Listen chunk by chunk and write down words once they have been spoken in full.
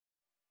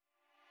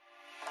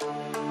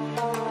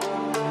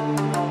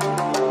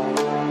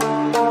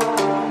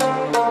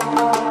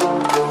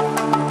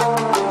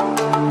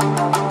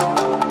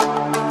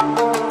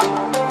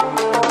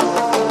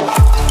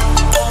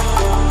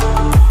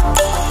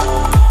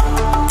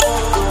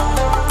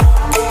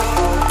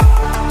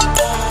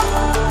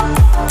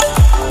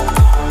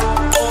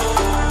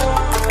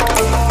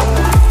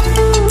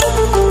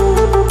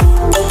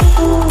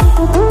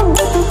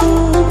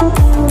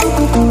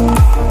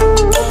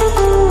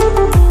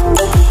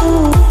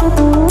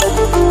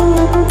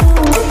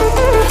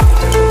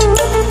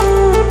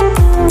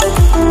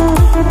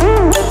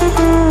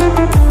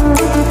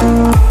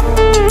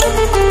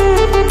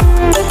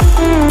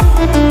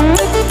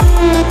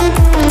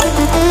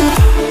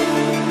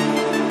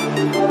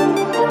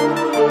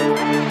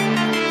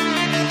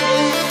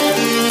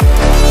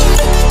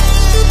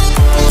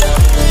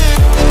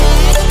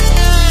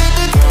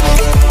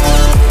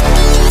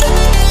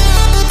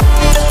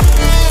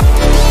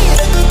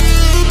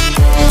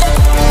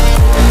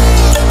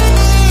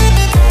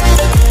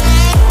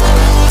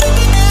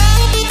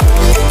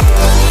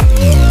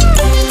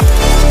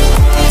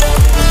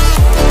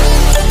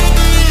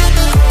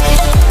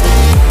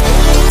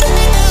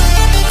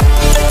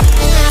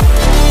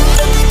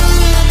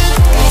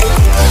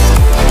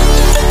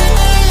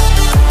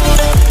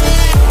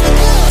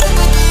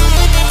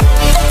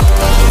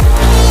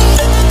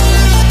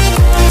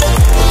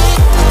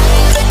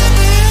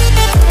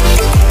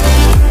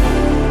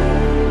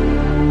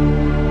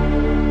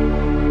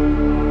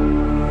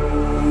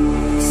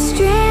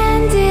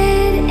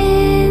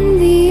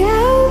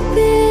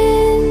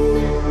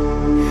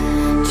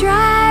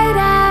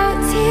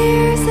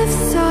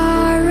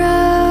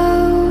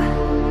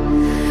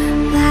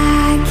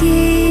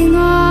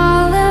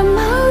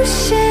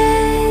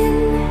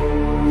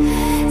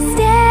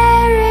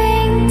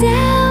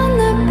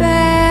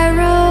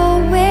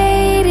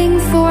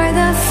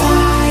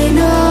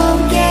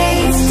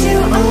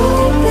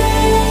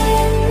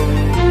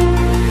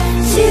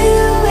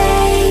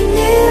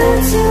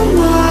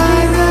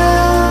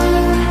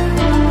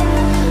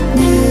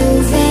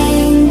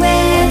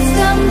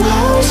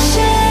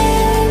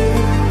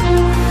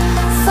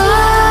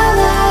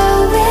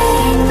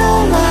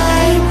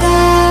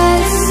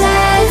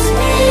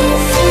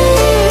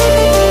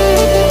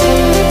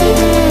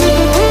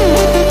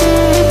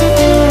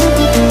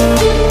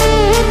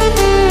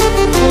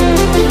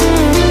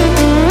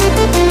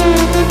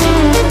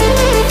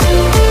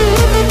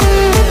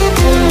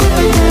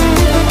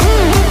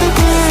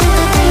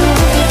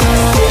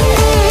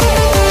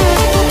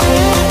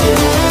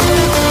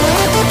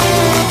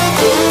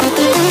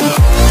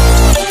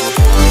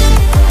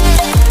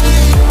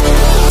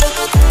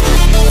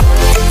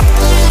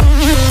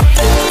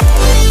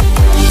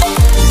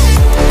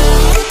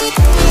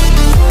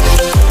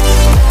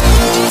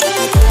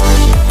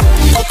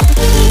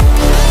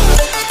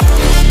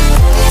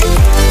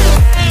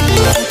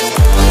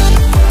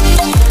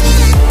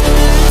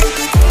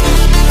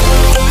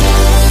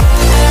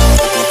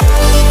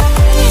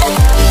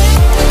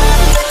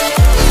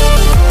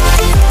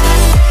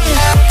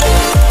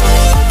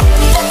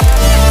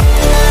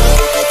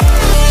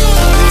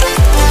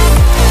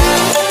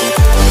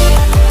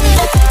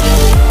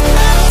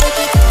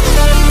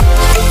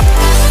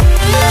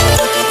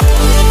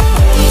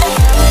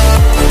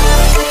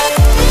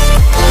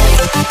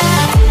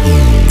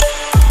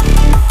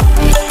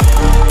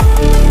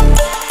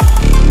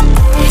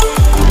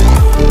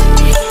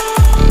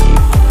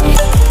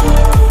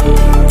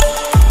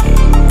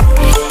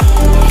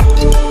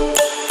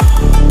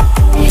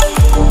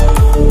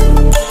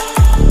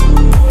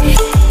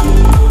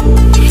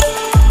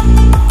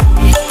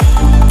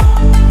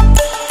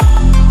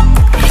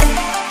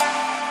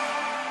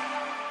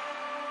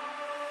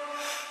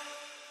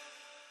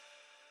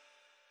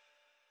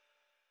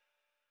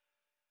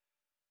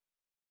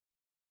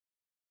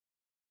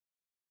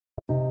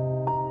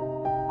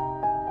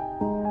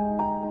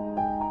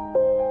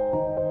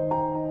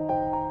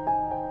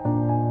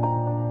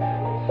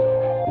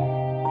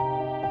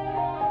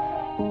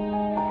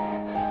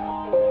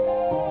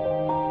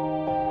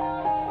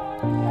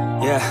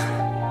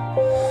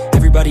Yeah.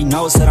 Everybody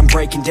knows that I'm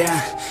breaking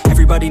down.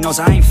 Everybody knows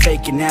I ain't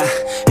faking now.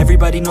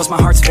 Everybody knows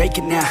my heart's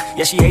vacant now.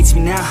 Yeah, she hates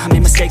me now, I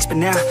made mistakes but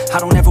now I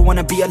don't ever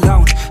wanna be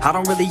alone. I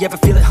don't really ever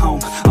feel at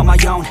home. On my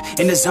own,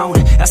 in the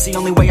zone, that's the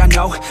only way I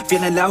know.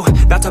 Feeling low,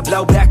 about to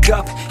blow back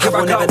up. Here I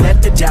won't ever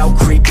let the doubt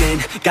creep in.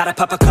 Gotta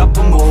pop a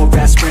couple more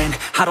aspirin.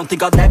 I don't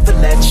think I'll ever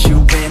let you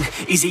in.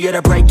 Easier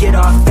to break it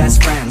off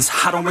best friends.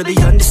 I don't really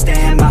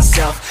understand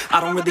myself. I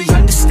don't really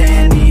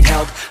understand, need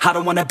help. I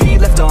don't wanna be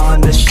left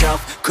on the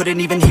shelf. Couldn't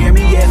even hear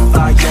me if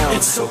I yelled.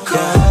 It's so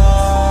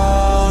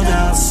cold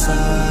outside,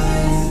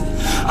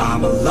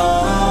 I'm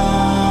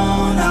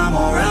alone, I'm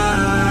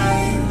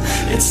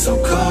alright. It's so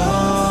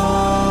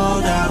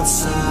cold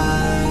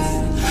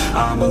outside,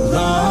 I'm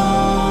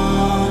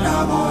alone,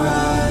 I'm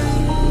alright.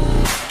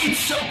 It's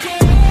so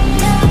cold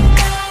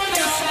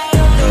outside,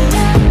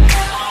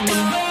 I'm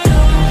alone,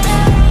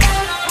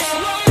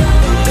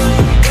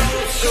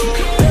 it's so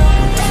cold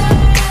outside,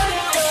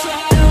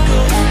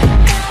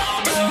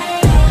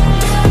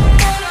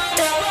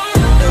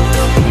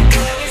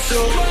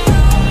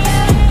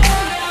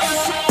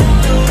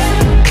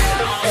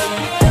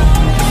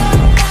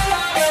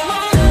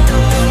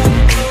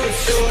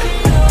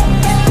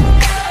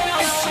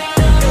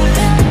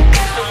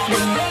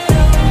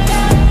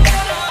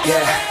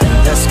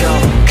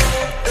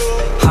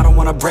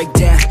 break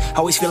down,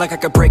 always feel like I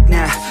could break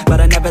now,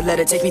 but I never let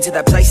it take me to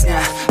that place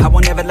now. I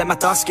won't ever let my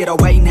thoughts get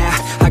away now.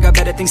 I got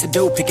better things to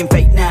do, picking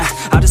fate now.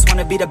 I just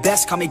wanna be the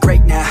best, call me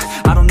great now.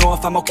 I don't know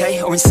if I'm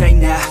okay or insane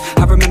now.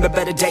 I remember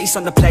better days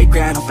on the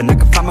playground, hoping I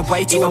can find my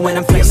way to even when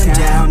I'm feeling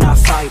down, I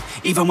fight.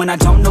 Even when I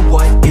don't know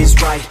what is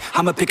right,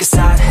 I'ma pick a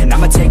side and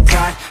I'ma take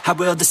pride. I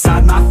will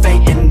decide my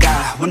fate and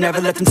I will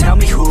never let them tell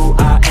me who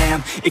I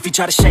am. If you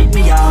try to shape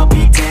me, I'll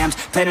be damned.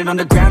 Planet on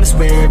the ground is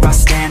where I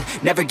stand.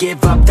 Never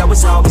give up, that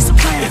was always the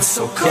plan. It's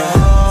so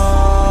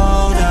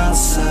cold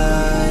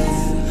outside,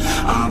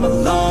 I'm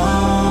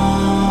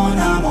alone,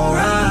 I'm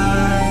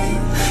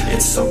alright.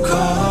 It's so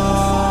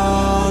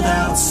cold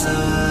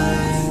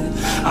outside,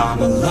 I'm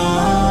alone.